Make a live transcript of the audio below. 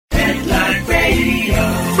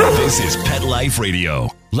This is Pet Life Radio.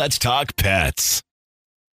 Let's talk pets.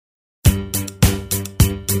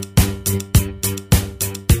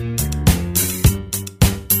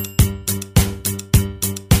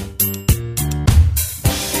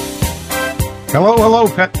 Hello,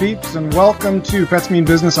 pet peeps, and welcome to Pets Mean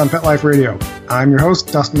Business on Pet Life Radio. I'm your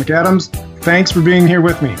host, Dustin McAdams. Thanks for being here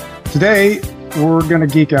with me. Today, we're going to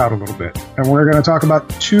geek out a little bit, and we're going to talk about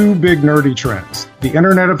two big nerdy trends, the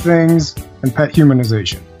Internet of Things and pet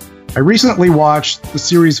humanization. I recently watched the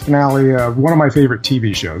series finale of one of my favorite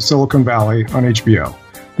TV shows, Silicon Valley, on HBO.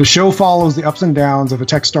 The show follows the ups and downs of a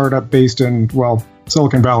tech startup based in, well,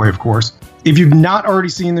 Silicon Valley, of course. If you've not already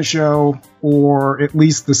seen the show, or at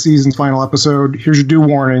least the season's final episode, here's your due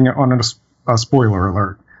warning on a spoiler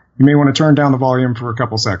alert. You may want to turn down the volume for a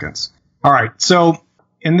couple seconds. All right, so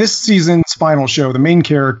in this season's final show, the main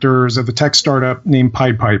characters of the tech startup named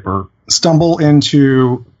Pied Piper stumble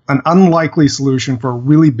into an unlikely solution for a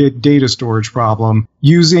really big data storage problem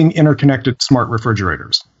using interconnected smart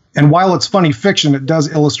refrigerators. And while it's funny fiction, it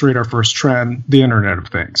does illustrate our first trend, the Internet of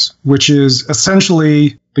Things, which is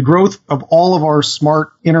essentially the growth of all of our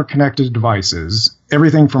smart interconnected devices,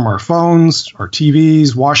 everything from our phones, our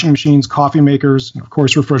TVs, washing machines, coffee makers, and of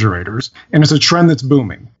course, refrigerators. And it's a trend that's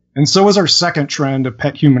booming. And so is our second trend of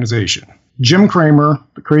pet humanization. Jim Cramer,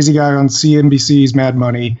 the crazy guy on CNBC's Mad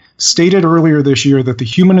Money, stated earlier this year that the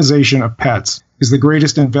humanization of pets is the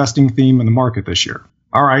greatest investing theme in the market this year.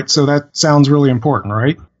 All right, so that sounds really important,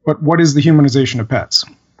 right? But what is the humanization of pets?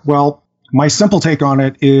 Well, my simple take on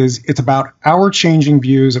it is it's about our changing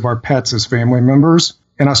views of our pets as family members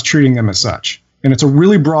and us treating them as such. And it's a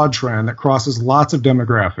really broad trend that crosses lots of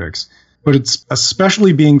demographics, but it's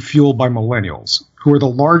especially being fueled by millennials, who are the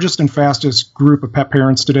largest and fastest group of pet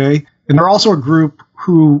parents today. And they're also a group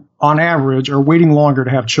who, on average, are waiting longer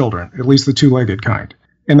to have children, at least the two-legged kind.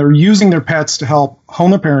 And they're using their pets to help hone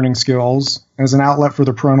their parenting skills as an outlet for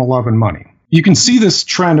their parental love and money. You can see this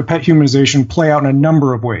trend of pet humanization play out in a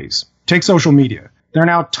number of ways. Take social media. There are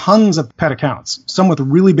now tons of pet accounts, some with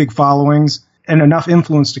really big followings and enough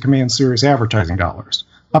influence to command serious advertising dollars,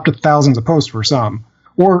 up to thousands of posts for some.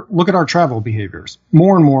 Or look at our travel behaviors.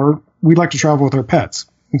 More and more, we like to travel with our pets.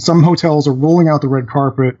 And some hotels are rolling out the red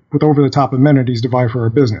carpet with over-the-top amenities to vie for our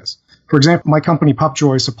business. For example, my company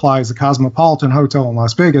Pupjoy supplies the Cosmopolitan Hotel in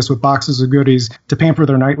Las Vegas with boxes of goodies to pamper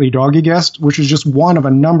their nightly doggy guest, which is just one of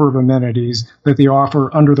a number of amenities that they offer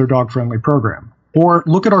under their dog-friendly program. Or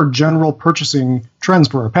look at our general purchasing trends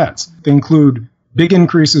for our pets. They include big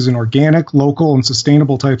increases in organic, local, and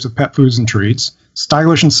sustainable types of pet foods and treats,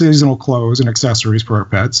 stylish and seasonal clothes and accessories for our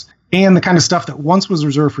pets, and the kind of stuff that once was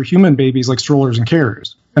reserved for human babies like strollers and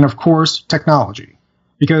carriers. And of course, technology.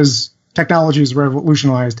 Because technology has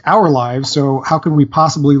revolutionized our lives, so how could we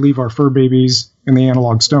possibly leave our fur babies in the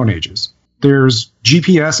analog stone ages? There's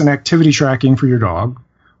GPS and activity tracking for your dog,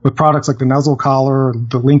 with products like the Nuzzle Collar or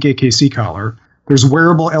the Link AKC Collar. There's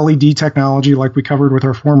wearable LED technology like we covered with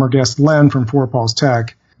our former guest Len from Four Paws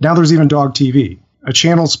Tech. Now there's even Dog TV, a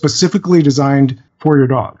channel specifically designed for your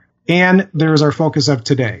dog. And there's our focus of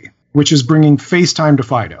today, which is bringing FaceTime to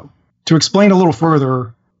Fido. To explain a little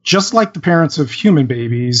further, just like the parents of human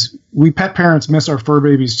babies, we pet parents miss our fur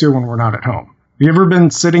babies too when we're not at home. Have you ever been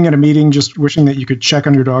sitting at a meeting just wishing that you could check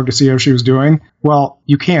on your dog to see how she was doing? Well,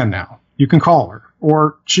 you can now. You can call her,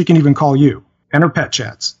 or she can even call you. Enter Pet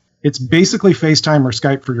Chats. It's basically FaceTime or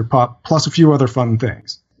Skype for your pup, plus a few other fun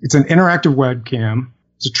things. It's an interactive webcam,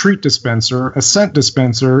 it's a treat dispenser, a scent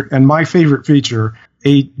dispenser, and my favorite feature,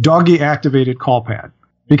 a doggy-activated call pad.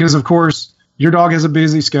 Because, of course, your dog has a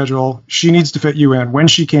busy schedule. She needs to fit you in when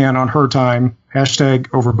she can on her time,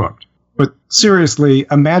 #overbooked. But seriously,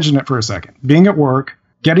 imagine it for a second. Being at work,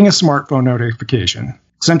 getting a smartphone notification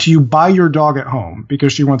sent to you by your dog at home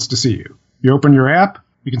because she wants to see you. You open your app,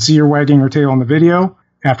 you can see her wagging her tail on the video.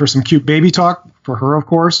 After some cute baby talk, for her of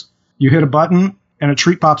course, you hit a button and a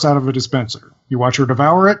treat pops out of a dispenser. You watch her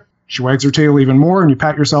devour it, she wags her tail even more, and you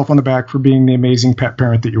pat yourself on the back for being the amazing pet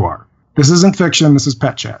parent that you are. This isn't fiction, this is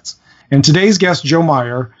Pet Chats. And today's guest, Joe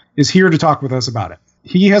Meyer, is here to talk with us about it.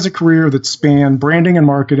 He has a career that spanned branding and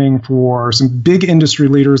marketing for some big industry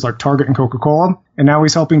leaders like Target and Coca-Cola, and now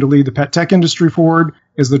he's helping to lead the pet tech industry forward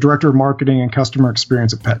as the Director of Marketing and Customer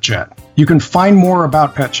Experience at Pet Chat. You can find more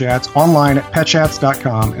about Pet Chats online at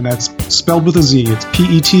petchats.com, and that's spelled with a Z. It's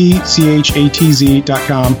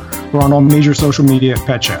petchatz.com, or on all major social media at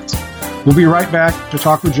Pet Chats. We'll be right back to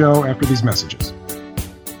talk with Joe after these messages.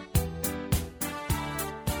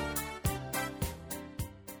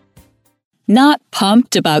 Not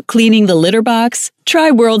pumped about cleaning the litter box?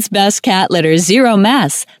 Try World's Best Cat Litter Zero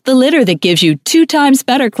Mess, the litter that gives you 2 times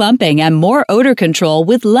better clumping and more odor control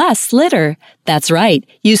with less litter. That's right.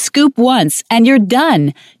 You scoop once and you're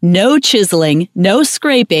done. No chiseling, no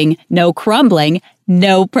scraping, no crumbling,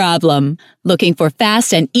 no problem. Looking for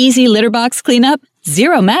fast and easy litter box cleanup?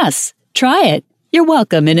 Zero Mess. Try it. You're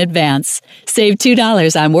welcome in advance. Save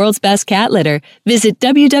 $2 on World's Best Cat Litter. Visit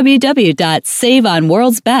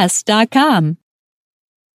www.saveonworldsbest.com.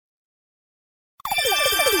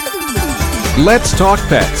 Let's Talk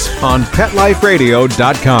Pets on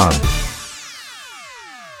PetLifeRadio.com.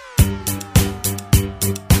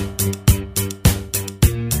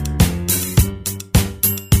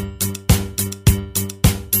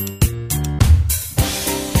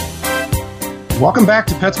 Welcome back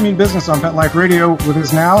to Pets Mean Business on Pet Life Radio. With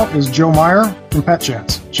us now is Joe Meyer from Pet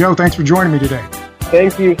Chats. Joe, thanks for joining me today.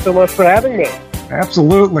 Thank you so much for having me.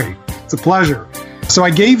 Absolutely. It's a pleasure. So I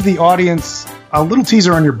gave the audience a little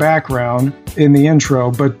teaser on your background in the intro,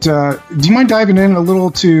 but do you mind diving in a little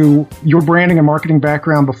to your branding and marketing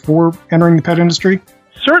background before entering the pet industry?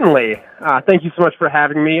 Certainly. Thank you so much for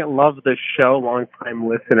having me. I love the show, long-time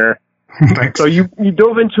listener. Thanks. So you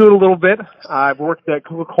dove into it a little bit. I've worked at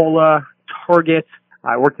Coca-Cola, Target.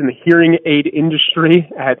 I worked in the hearing aid industry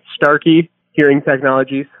at Starkey Hearing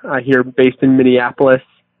Technologies here based in Minneapolis,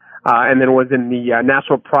 and then was in the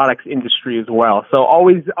natural products industry as well. So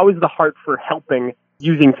always the heart for helping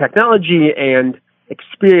using technology and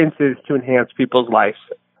experiences to enhance people's lives.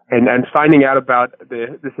 And finding out about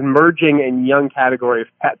this emerging and young category of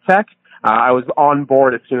pet tech, I was on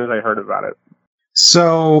board as soon as I heard about it.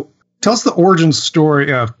 So tell us the origin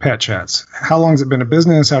story of Pet Chats. How long has it been a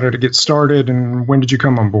business? How did it get started? And when did you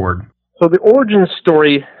come on board? So the origin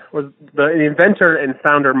story was the inventor and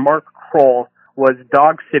founder, Mark Kroll, was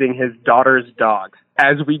dog sitting his daughter's dog.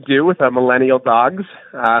 As we do with millennial dogs,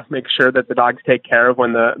 make sure that the dogs take care of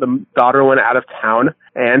when the daughter went out of town.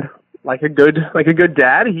 And like a good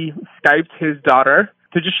dad, he Skyped his daughter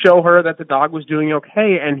to just show her that the dog was doing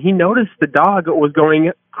okay. And he noticed the dog was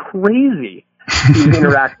going crazy.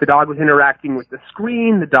 The dog was interacting with the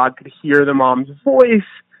screen. The dog could hear the mom's voice.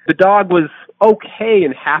 The dog was okay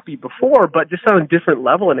and happy before, but just on a different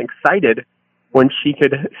level and excited when she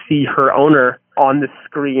could see her owner on the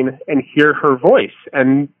screen and hear her voice.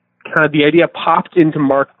 And kind of the idea popped into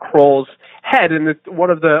Mark Kroll's head, and it's one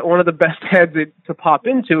of the best heads to pop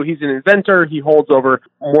into. He's an inventor. He holds over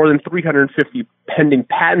more than 350 pending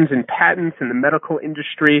patents in the medical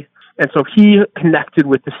industry. And so he connected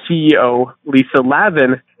with the CEO, Lisa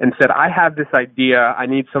Lavin, and said, I have this idea. I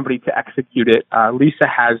need somebody to execute it. Lisa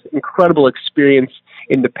has incredible experience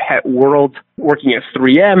in the pet world, working at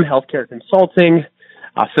 3M, healthcare consulting,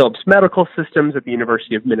 Philips Medical Systems at the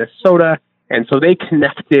University of Minnesota. And so they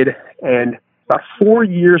connected, and about 4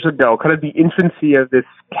 years ago, kind of the infancy of this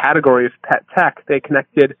category of pet tech, they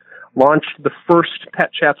connected, launched the first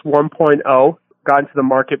Pet Chats 1.0, got into the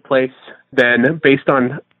marketplace. Then, based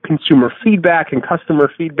on consumer feedback and customer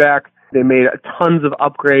feedback, they made tons of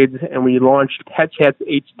upgrades, and we launched Pet Chats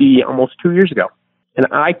HD almost 2 years ago. And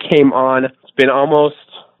I came on, it's been almost,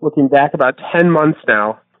 looking back, about 10 months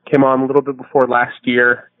now, came on a little bit before last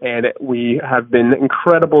year, and we have been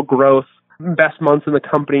incredible growth, best months in the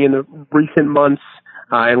company in the recent months,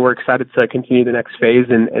 and we're excited to continue the next phase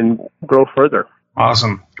and grow further.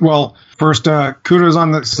 Awesome. Well, first, kudos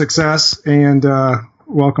on the success, and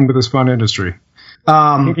welcome to this fun industry.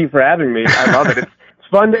 Thank you for having me. I love it.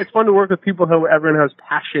 It's fun to work with people who everyone has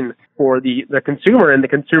passion for the consumer, and the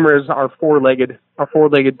consumer is our four-legged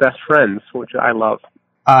best friends, which I love.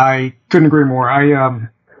 I couldn't agree more.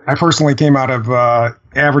 I personally came out of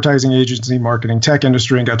advertising agency, marketing, tech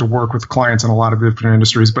industry, and got to work with clients in a lot of different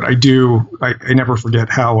industries. But I never forget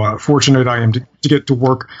how fortunate I am to get to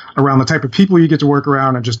work around the type of people you get to work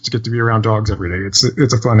around, and just to get to be around dogs every day.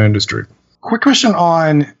 It's a fun industry. Quick question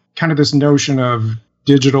on kind of this notion of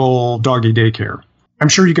digital doggy daycare. I'm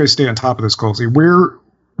sure you guys stay on top of this closely. Where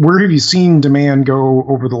have you seen demand go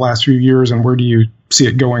over the last few years, and where do you see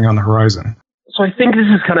it going on the horizon? So I think this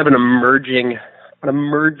is kind of an emerging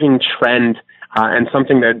trend, and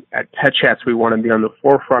something that at Pet Chats we want to be on the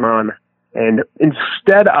forefront on. And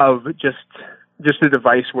instead of just a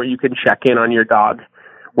device where you can check in on your dog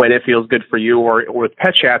when it feels good for you, or with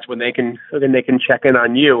Pet Chats when they can check in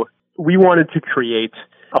on you, we wanted to create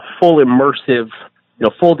a full immersive,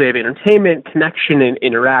 full day of entertainment, connection, and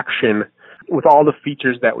interaction with all the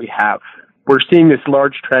features that we have. We're seeing this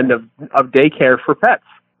large trend of daycare for pets,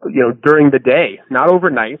 during the day, not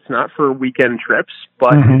overnights, not for weekend trips,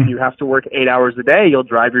 but if you have to work 8 hours a day, you'll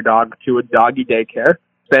drive your dog to a doggy daycare,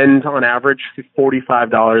 spend on average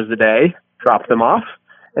 $45 a day, drops them off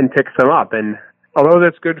and picks them up. And although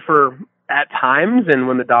that's good for at times and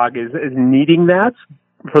when the dog is needing that,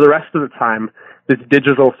 for the rest of the time, this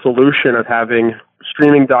digital solution of having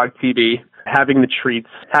streaming dog TV, having the treats,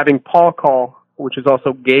 having Paw Call, which is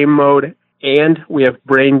also game mode, and we have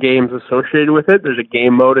brain games associated with it. There's a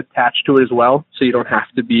game mode attached to it as well, so you don't have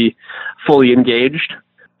to be fully engaged.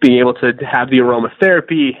 Being able to have the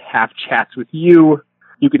aromatherapy, have chats with you.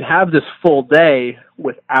 You can have this full day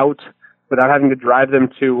without having to drive them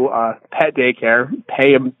to pet daycare,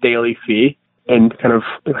 pay a daily fee, and kind of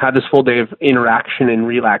have this full day of interaction and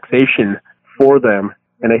relaxation for them.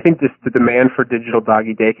 And I think the demand for digital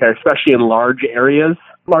doggy daycare, especially in large areas,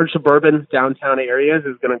 large suburban downtown areas,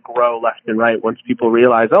 is going to grow left and right once people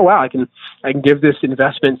realize, oh wow, I can give this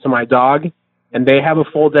investment to my dog, and they have a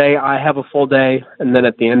full day, I have a full day, and then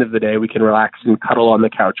at the end of the day, we can relax and cuddle on the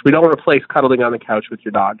couch. We don't replace cuddling on the couch with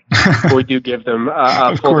your dog, but we do give them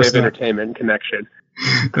a full day of entertainment and connection.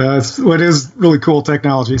 That's what is really cool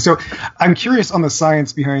technology. So I'm curious on the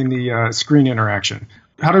science behind the screen interaction.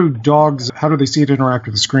 How do they see it interact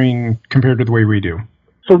with the screen compared to the way we do?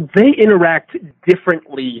 So they interact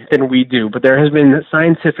differently than we do, but there has been a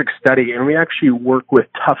scientific study, and we actually work with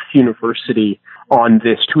Tufts University on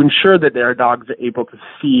this to ensure that their dogs are able to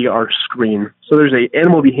see our screen. So there's an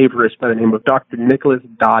animal behaviorist by the name of Dr. Nicholas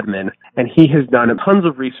Dodman, and he has done tons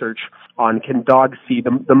of research on can dogs see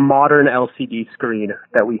the modern LCD screen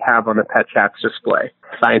that we have on the Pet Chats display.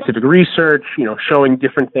 Scientific research, showing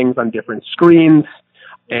different things on different screens.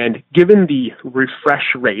 And given the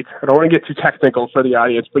refresh rate, I don't want to get too technical for the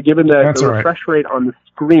audience, but given the refresh rate on the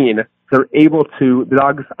screen, the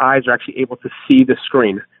dog's eyes are actually able to see the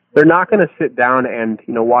screen. They're not going to sit down and,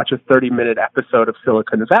 watch a 30-minute episode of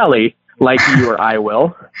Silicon Valley like you or I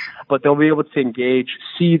will, but they'll be able to engage,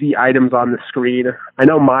 see the items on the screen. I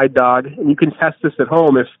know my dog, and you can test this at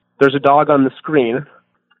home, if there's a dog on the screen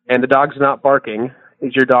and the dog's not barking,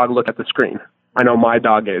 is your dog look at the screen? I know my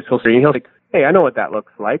dog is. He'll think, hey, I know what that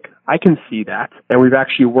looks like. I can see that. And we've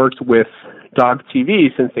actually worked with Dog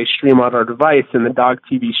TV since they stream on our device, and the Dog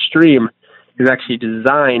TV stream is actually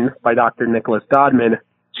designed by Dr. Nicholas Dodman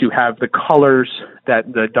to have the colors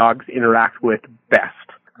that the dogs interact with best.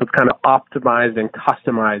 It's kind of optimized and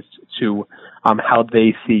customized to how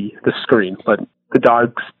they see the screen. But the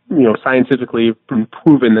dogs, scientifically have been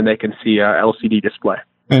proven that they can see a LCD display.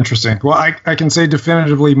 Interesting. Well, I can say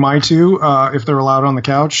definitively my two, if they're allowed on the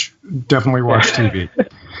couch, definitely watch TV.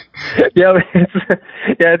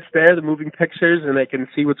 It's there, the moving pictures, and they can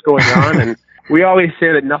see what's going on. And we always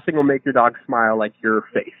say that nothing will make your dog smile like your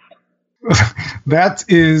face. That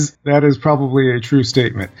is probably a true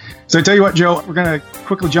statement. So I tell you what, Joe, we're going to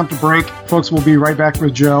quickly jump to break. Folks, we'll be right back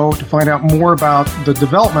with Joe to find out more about the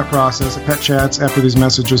development process of Pet Chats after these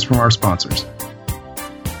messages from our sponsors.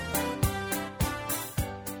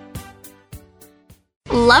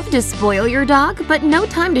 Love to spoil your dog, but no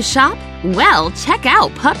time to shop? Well, check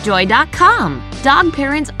out PupJoy.com. Dog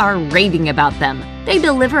parents are raving about them. They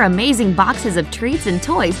deliver amazing boxes of treats and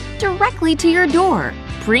toys directly to your door.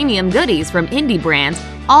 Premium goodies from indie brands,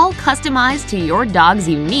 all customized to your dog's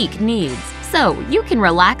unique needs. So you can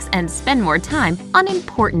relax and spend more time on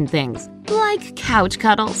important things, like couch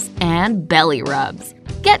cuddles and belly rubs.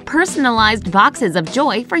 Get personalized boxes of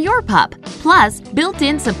joy for your pup, plus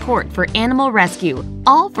built-in support for animal rescue,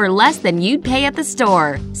 all for less than you'd pay at the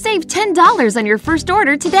store. Save $10 on your first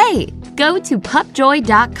order today. Go to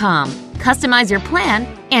PupJoy.com, customize your plan,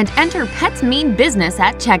 and enter Pets Mean Business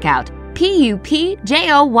at checkout. PupJoy.com.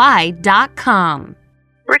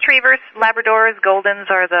 Retrievers, Labradors,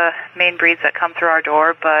 Goldens are the main breeds that come through our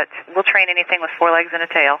door, but we'll train anything with 4 legs and a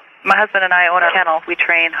tail. My husband and I own a kennel. We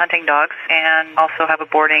train hunting dogs and also have a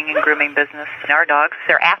boarding and grooming business. Our dogs,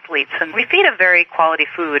 they're athletes, and we feed a very quality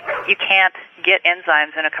food. You can't get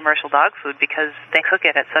enzymes in a commercial dog food because they cook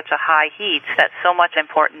it at such a high heat that so much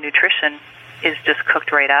important nutrition is just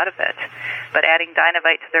cooked right out of it. But adding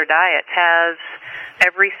Dynovite to their diet has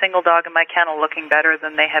every single dog in my kennel looking better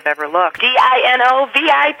than they have ever looked.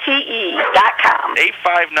 DINOVITE.com.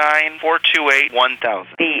 859-428-1000.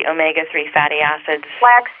 The omega-3 fatty acids.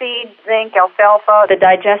 Flaxseed, zinc, alfalfa. The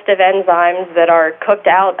digestive enzymes that are cooked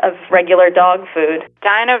out of regular dog food.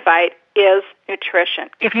 Dynovite is nutrition.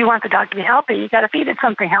 If you want the dog to be healthy, you got to feed it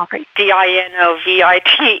something healthy. DINOVITE.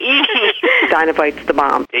 Dynovite's the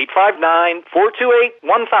bomb.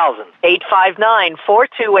 859-428-1000.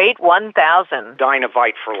 859-428-1000.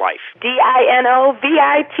 Dynovite for life.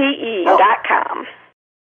 DINOVITE.com.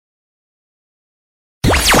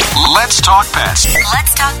 Let's talk pets.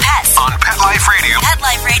 Let's talk pets On Pet Life Radio. Pet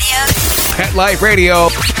Life Radio.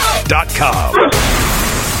 PetLifeRadio.com.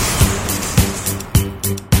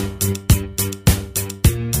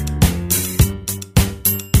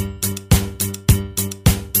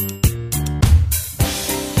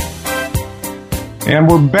 And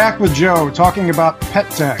we're back with Joe talking about pet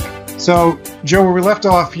tech. So, Joe, where we left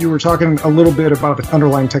off, you were talking a little bit about the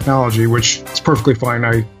underlying technology, which is perfectly fine.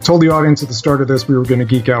 I told the audience at the start of this we were going to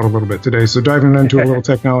geek out a little bit today, so diving into a little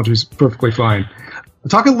technology is perfectly fine.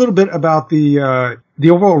 Talk a little bit about the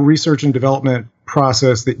overall research and development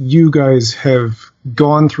process that you guys have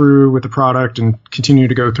gone through with the product and continue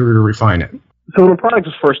to go through to refine it. So when the product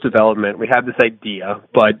was first development, we had this idea,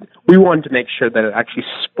 but we wanted to make sure that it actually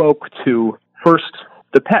spoke to, first,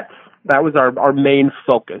 the pets. That was our main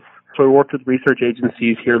focus. So we worked with research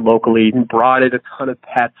agencies here locally and brought in a ton of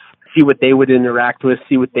pets, see what they would interact with,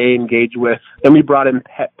 see what they engage with. Then we brought in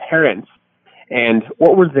pet parents. And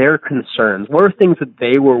what were their concerns? What are things that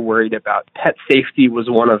they were worried about? Pet safety was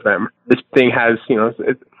one of them. This thing has,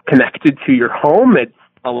 it's connected to your home. It's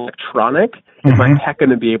electronic. Is my pet going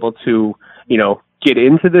to be able to, get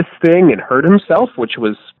into this thing and hurt himself, which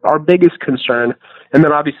was our biggest concern. And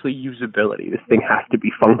then obviously usability. This thing has to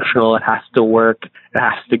be functional. It has to work. It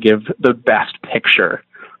has to give the best picture.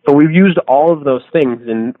 So we've used all of those things,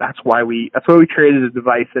 and that's why we created a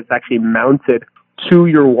device that's actually mounted to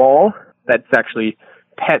your wall. That's actually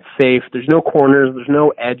pet safe. There's no corners. There's no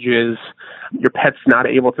edges. Your pet's not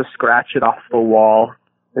able to scratch it off the wall.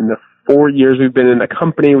 In the 4 years we've been in the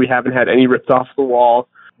company, we haven't had any ripped off the wall.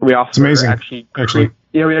 We also it's amazing,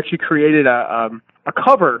 actually created a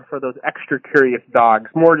cover for those extra curious dogs,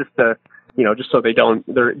 more just to, just so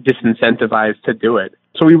they're disincentivized to do it.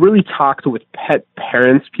 So we really talked with pet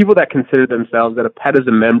parents, people that consider themselves that a pet is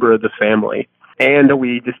a member of the family. And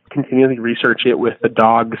we just continually research it with the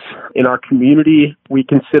dogs in our community. We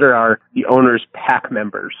consider the owners pack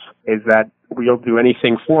members, is that we'll do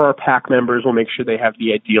anything for our pack members. We'll make sure they have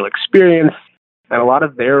the ideal experience. And a lot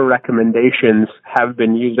of their recommendations have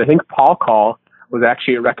been used. I think Paul Call was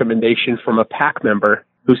actually a recommendation from a pack member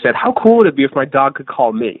who said, how cool would it be if my dog could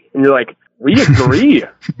call me? And you're like, we agree.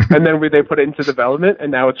 And then they put it into development,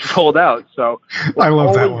 and now it's rolled out. So we're I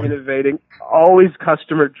love that always innovating, always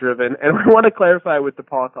customer driven. And we want to clarify with the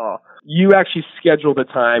Paul Call, you actually schedule the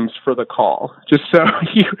times for the call, just so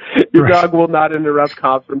your dog will not interrupt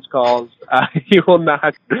conference calls. You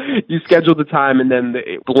schedule the time, and then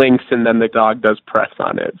it blinks, and then the dog does press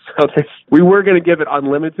on it. So we were going to give it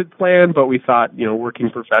unlimited plan, but we thought, working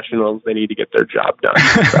professionals, they need to get their job done.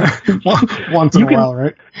 So, once in a while,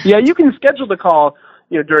 right? Yeah, you can schedule the call,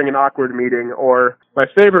 during an awkward meeting. Or my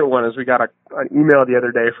favorite one is we got an email the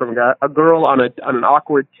other day from a girl on an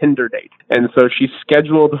awkward Tinder date. And so she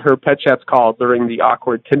scheduled her Pet Chats call during the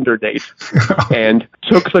awkward Tinder date and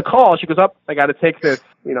took the call. She goes, I got to take this.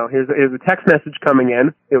 Here's a text message coming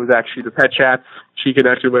in. It was actually the Pet Chats. She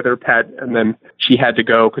connected with her pet, and then she had to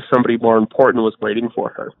go because somebody more important was waiting for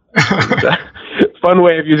her. Fun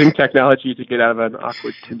way of using technology to get out of an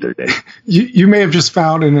awkward Tinder date. You may have just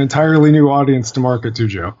found an entirely new audience to market to,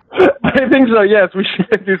 Joe. I think so, yes. We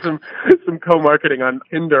should do some co-marketing on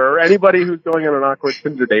Tinder, or anybody who's going on an awkward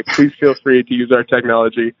Tinder date. Please feel free to use our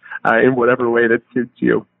technology in whatever way that suits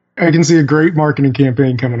you. I can see a great marketing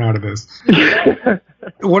campaign coming out of this.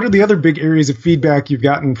 What are the other big areas of feedback you've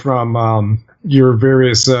gotten from your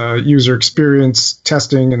various user experience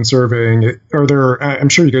testing and surveying? Are there, I'm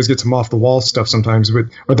sure you guys get some off-the-wall stuff sometimes, but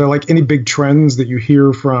are there any big trends that you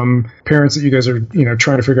hear from parents that you guys are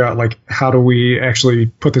trying to figure out, how do we actually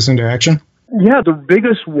put this into action? Yeah, the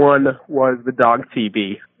biggest one was the dog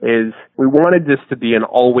TV. Is we wanted this to be an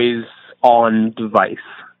always-on device.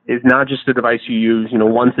 It's not just a device you use,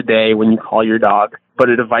 once a day when you call your dog, but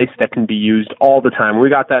a device that can be used all the time. We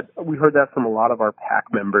heard that from a lot of our pack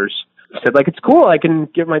members. Said, it's cool, I can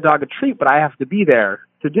give my dog a treat, but I have to be there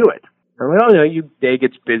to do it. And your day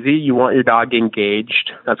gets busy, you want your dog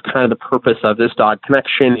engaged. That's kind of the purpose of this dog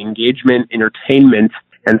connection, engagement, entertainment.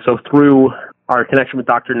 And so through our connection with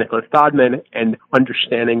Dr. Nicholas Dodman and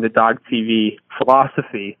understanding the dog TV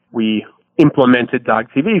philosophy, we implemented dog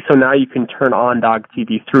TV. So now you can turn on dog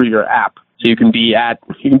TV through your app. So you can be at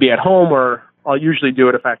home, or I'll usually do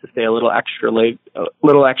it if I have to stay a little extra late in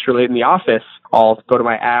the office. I'll go to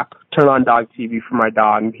my app, turn on dog TV for my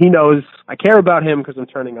dog. He knows I care about him because I'm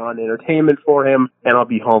turning on entertainment for him, and I'll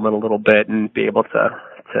be home in a little bit and be able to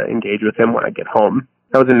engage with him when I get home.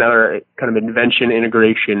 That was another kind of invention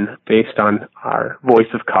integration based on our voice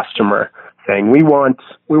of customer, saying I want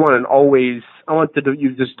to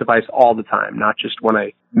use this device all the time, not just when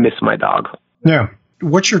I miss my dog. Yeah.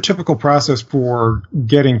 What's your typical process for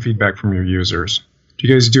getting feedback from your users? Do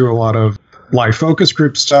you guys do a lot of live focus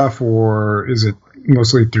group stuff, or is it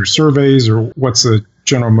mostly through surveys, or what's the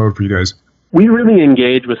general mode for you guys? We really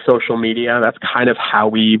engage with social media. That's kind of how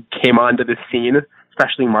we came onto the scene,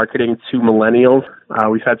 especially marketing to millennials.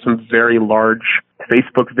 We've had some very large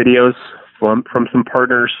Facebook videos from some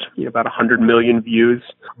partners, about 100 million views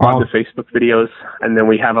on the Facebook videos. And then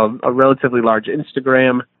we have a relatively large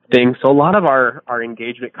Instagram thing. So a lot of our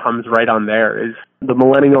engagement comes right on there. Is the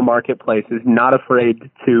millennial marketplace is not afraid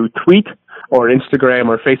to tweet or Instagram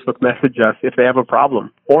or Facebook message us if they have a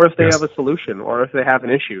problem or if they have a solution or if they have an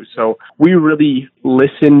issue. So we really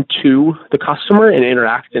listen to the customer and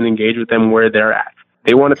interact and engage with them where they're at.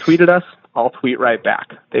 They want to tweet at us, I'll tweet right back.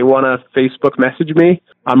 They want to Facebook message me,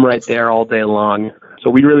 I'm right there all day long. So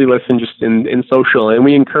we really listen just in social, and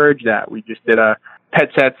we encourage that. We just did a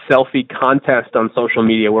Pet Chat selfie contest on social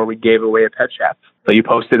media where we gave away a Pet Chat. So you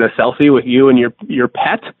posted a selfie with you and your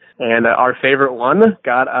pet, and our favorite one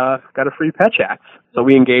got a free Pet Chat. So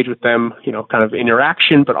we engage with them, kind of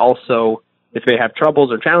interaction, but also if they have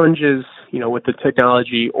troubles or challenges, with the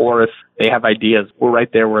technology, or if they have ideas, we're right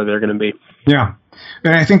there where they're going to be. Yeah.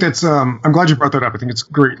 And I think that's, I'm glad you brought that up. I think it's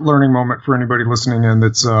a great learning moment for anybody listening in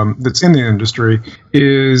that's in the industry,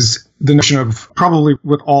 is the notion of, probably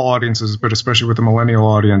with all audiences, but especially with the millennial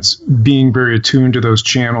audience, being very attuned to those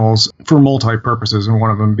channels for multi-purposes, and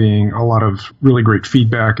one of them being a lot of really great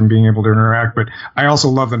feedback and being able to interact. But I also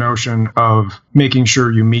love the notion of making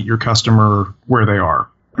sure you meet your customer where they are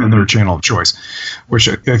and their channel of choice, which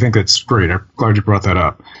I think that's great. I'm glad you brought that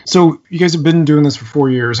up. So you guys have been doing this for 4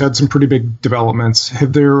 years, had some pretty big developments.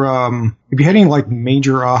 Have you had any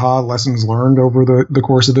major aha lessons learned over the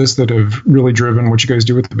course of this that have really driven what you guys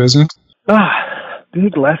do with the business?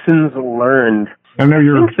 Big lessons learned. I know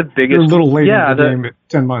you're a little late in the game at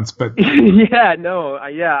 10 months, but the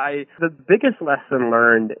biggest lesson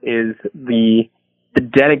learned is the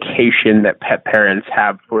dedication that pet parents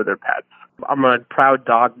have for their pets. I'm a proud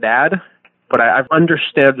dog dad, but I've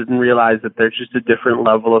understood and realized that there's just a different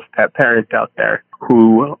level of pet parents out there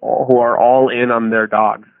who are all in on their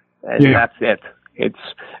dogs, and that's it.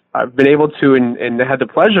 I've been able to and had the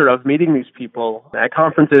pleasure of meeting these people at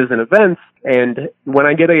conferences and events, and when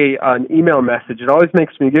I get an email message, it always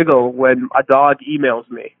makes me giggle when a dog emails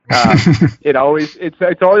me. It's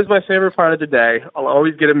always my favorite part of the day. I'll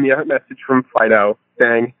always get a message from Fido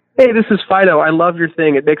saying, "Hey, this is Fido. I love your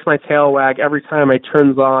thing. It makes my tail wag every time it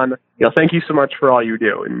turns on. Thank you so much for all you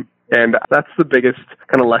do." And that's the biggest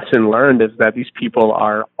kind of lesson learned, is that these people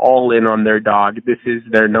are all in on their dog. This is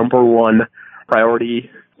their number one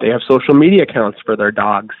priority. They have social media accounts for their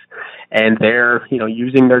dogs, and they're,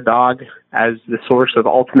 using their dog as the source of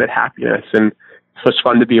ultimate happiness. And it's such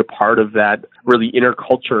fun to be a part of that really inner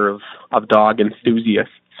culture of dog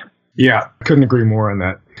enthusiasts. Yeah, couldn't agree more on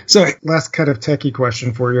that. So last kind of techie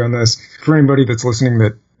question for you on this. For anybody that's listening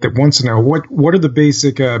that wants to know, what are the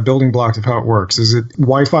basic building blocks of how it works? Is it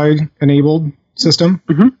Wi-Fi enabled system?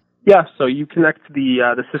 Mm-hmm. Yeah, so you connect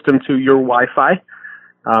the system to your Wi-Fi.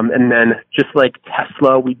 And then just like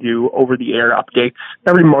Tesla, we do over-the-air updates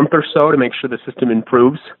every month or so to make sure the system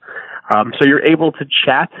improves. So you're able to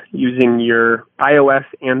chat using your iOS,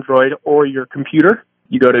 Android, or your computer.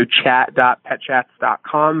 You go to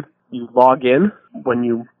chat.petchats.com. You log in. When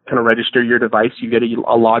you kind of register your device, you get a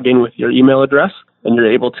login with your email address, and you're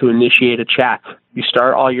able to initiate a chat. You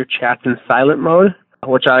start all your chats in silent mode,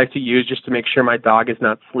 which I like to use just to make sure my dog is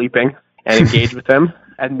not sleeping, and engage with them.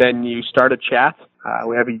 And then you start a chat.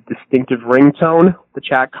 We have a distinctive ringtone. The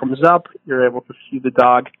chat comes up. You're able to see the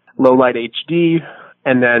dog low light HD,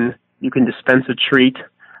 and then you can dispense a treat.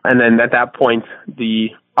 And then at that point,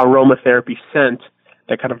 the aromatherapy scent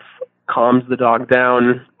that kind of calms the dog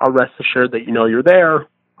down, rest assured that you're there,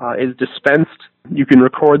 is dispensed. You can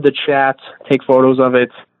record the chat, take photos of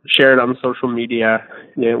it, share it on social media.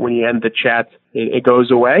 When you end the chat, it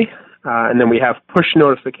goes away. And then we have push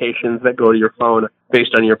notifications that go to your phone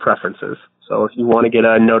based on your preferences. So if you want to get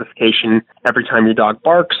a notification every time your dog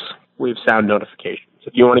barks, we have sound notifications.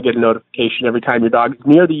 If you want to get a notification every time your dog is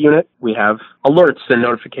near the unit, we have alerts and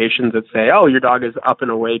notifications that say, "Oh, your dog is up and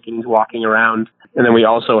awake and he's walking around." And then we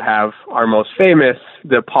also have our most famous,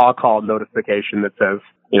 the paw call notification that says,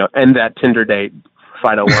 "End that Tinder date,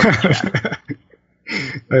 Fido wants to chat."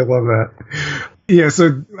 I love that. Yeah,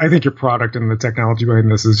 so I think your product and the technology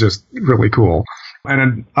behind this is just really cool.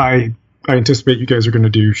 And I anticipate you guys are going to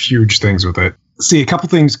do huge things with it. See, a couple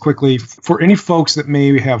things quickly. For any folks that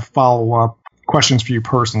may have follow-up questions for you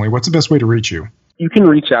personally, what's the best way to reach you? You can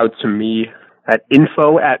reach out to me at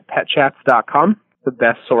info@petchats.com. The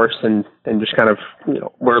best source, and just kind of,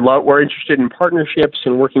 we're interested in partnerships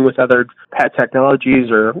and working with other pet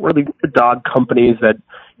technologies or really dog companies that,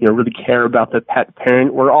 really care about the pet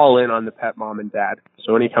parent. We're all in on the pet mom and dad.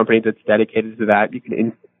 So any company that's dedicated to that, you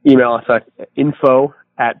can email us at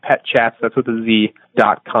info@petchats, that's with a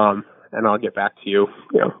Z.com, and I'll get back to you,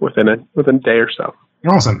 within a day or so.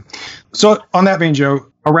 Awesome. So on that vein, Joe,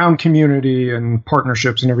 around community and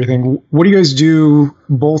partnerships and everything, what do you guys do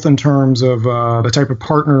both in terms of the type of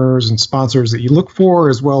partners and sponsors that you look for,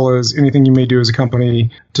 as well as anything you may do as a company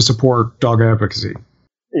to support dog advocacy?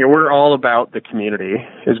 We're all about the community,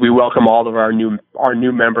 as we welcome all of our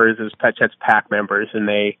new members as Pet Chats Pack members, and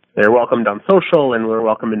they're welcomed on social, and we're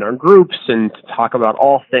welcomed in our groups and to talk about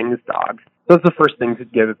all things dogs. That's the first thing to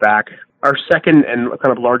give it back. Our second and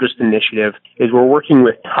kind of largest initiative is we're working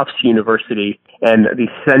with Tufts University and the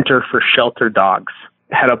Center for Shelter Dogs,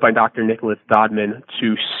 head up by Dr. Nicholas Dodman,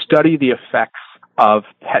 to study the effects of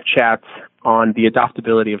Pet Chats on the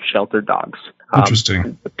adoptability of shelter dogs.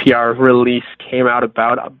 Interesting. The PR release came out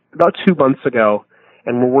about 2 months ago,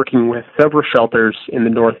 and we're working with several shelters in the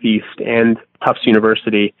Northeast and Tufts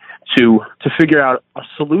University to figure out a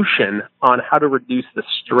solution on how to reduce the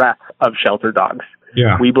stress of shelter dogs.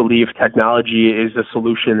 Yeah. We believe technology is a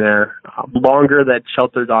solution there. The longer that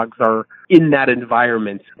shelter dogs are in that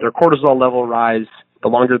environment, their cortisol level rise. The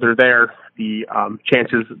longer they're there, the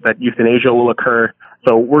chances that euthanasia will occur.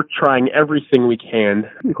 So we're trying everything we can,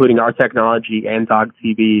 including our technology and Dog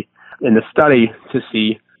TV, in the study to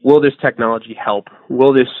see, will this technology help?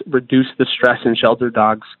 Will this reduce the stress in shelter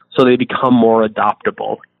dogs so they become more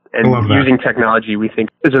adoptable? And using technology, we think,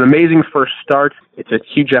 is an amazing first start. It's a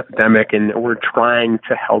huge epidemic, and we're trying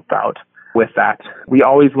to help out with that. We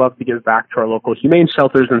always love to give back to our local humane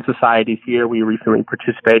shelters and societies here. We recently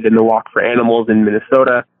participated in the Walk for Animals in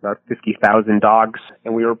Minnesota, about 50,000 dogs,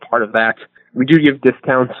 and we were part of that. We do give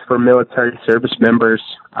discounts for military service members.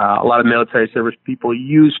 A lot of military service people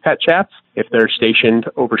use Pet Chats if they're stationed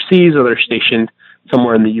overseas or they're stationed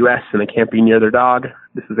somewhere in the U.S. and they can't be near their dog.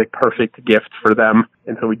 This is a perfect gift for them.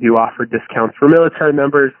 And so we do offer discounts for military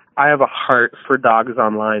members. I have a heart for dogs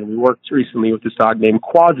online. We worked recently with this dog named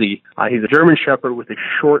Quasi. He's a German Shepherd with a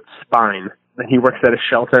short spine. And he works at a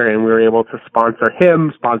shelter, and we were able to sponsor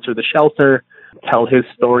him, sponsor the shelter, tell his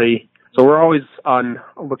story. So we're always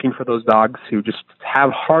looking for those dogs who just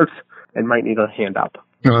have heart and might need a hand up.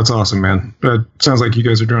 Oh, that's awesome, man. It sounds like you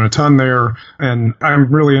guys are doing a ton there, and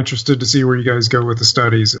I'm really interested to see where you guys go with the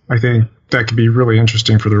studies. I think that could be really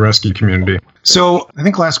interesting for the rescue community. So I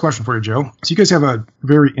think last question for you, Joe. So you guys have a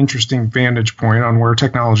very interesting vantage point on where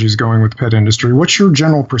technology is going with the pet industry. What's your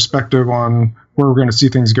general perspective on where we're going to see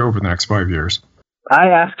things go over the next 5 years? I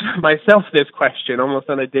ask myself this question almost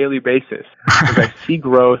on a daily basis. As I see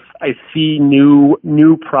growth, I see new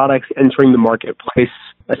products entering the marketplace.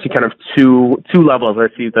 I see kind of two levels. I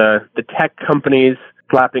see the tech companies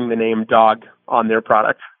slapping the name dog on their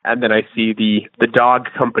product, and then I see the dog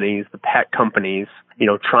companies, the pet companies,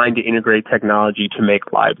 trying to integrate technology to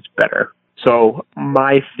make lives better. So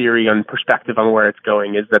my theory and perspective on where it's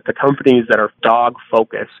going is that the companies that are dog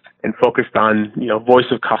focused and focused on, voice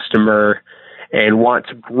of customer and want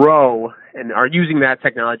to grow and are using that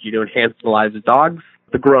technology to enhance the lives of dogs,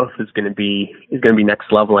 the growth is going to be next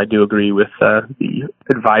level. I do agree with the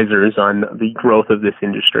advisors on the growth of this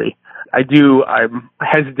industry. I'm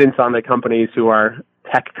hesitant on the companies who are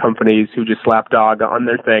tech companies who just slap dog on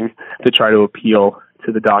their thing to try to appeal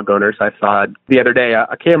to the dog owners. I saw the other day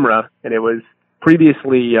a camera, and it was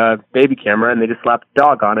previously a baby camera, and they just slapped a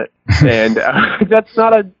dog on it. And that's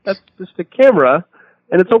just a camera.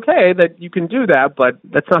 And it's okay that you can do that, but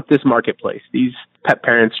that's not this marketplace. These pet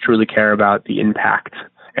parents truly care about the impact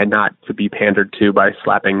and not to be pandered to by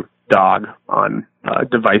slapping dog on a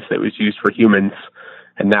device that was used for humans,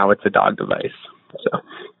 and now it's a dog device. So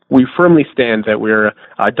we firmly stand that we're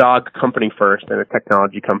a dog company first and a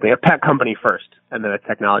technology company, a pet company first, and then a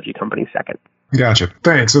technology company second. Gotcha.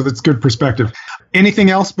 Thanks. So that's good perspective. Anything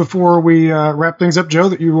else before we wrap things up, Joe,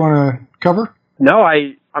 that you want to cover? No,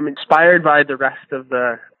 I'm inspired by the rest of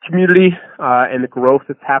the community and the growth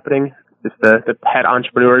that's happening, just the pet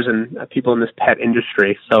entrepreneurs and people in this pet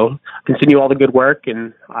industry. So continue all the good work,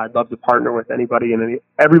 and I'd love to partner with everybody and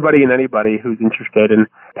anybody who's interested in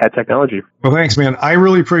pet technology. Well, thanks, man. I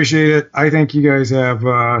really appreciate it. I think you guys have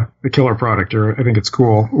the killer product here. I think it's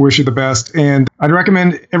cool. Wish you the best, and I'd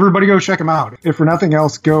recommend everybody go check them out. If for nothing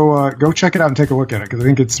else, go check it out and take a look at it, because I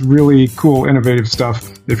think it's really cool, innovative stuff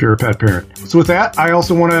if you're a pet parent. So with that, I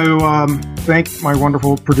also want to thank my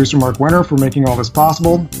wonderful producer, Mark Wenner, for making all this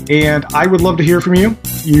possible. And I would love to hear from you.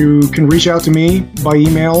 You can reach out to me by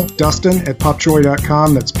email,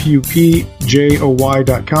 Dustin@pupjoy.com. That's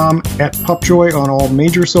PUPJOY.com, at Pupjoy on all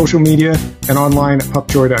major social media and online at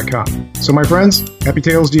pupjoy.com. So my friends, happy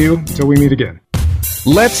tales to you until we meet again.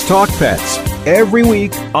 Let's Talk Pets, every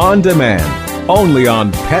week on demand, only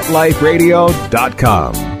on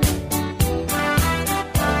PetLifeRadio.com.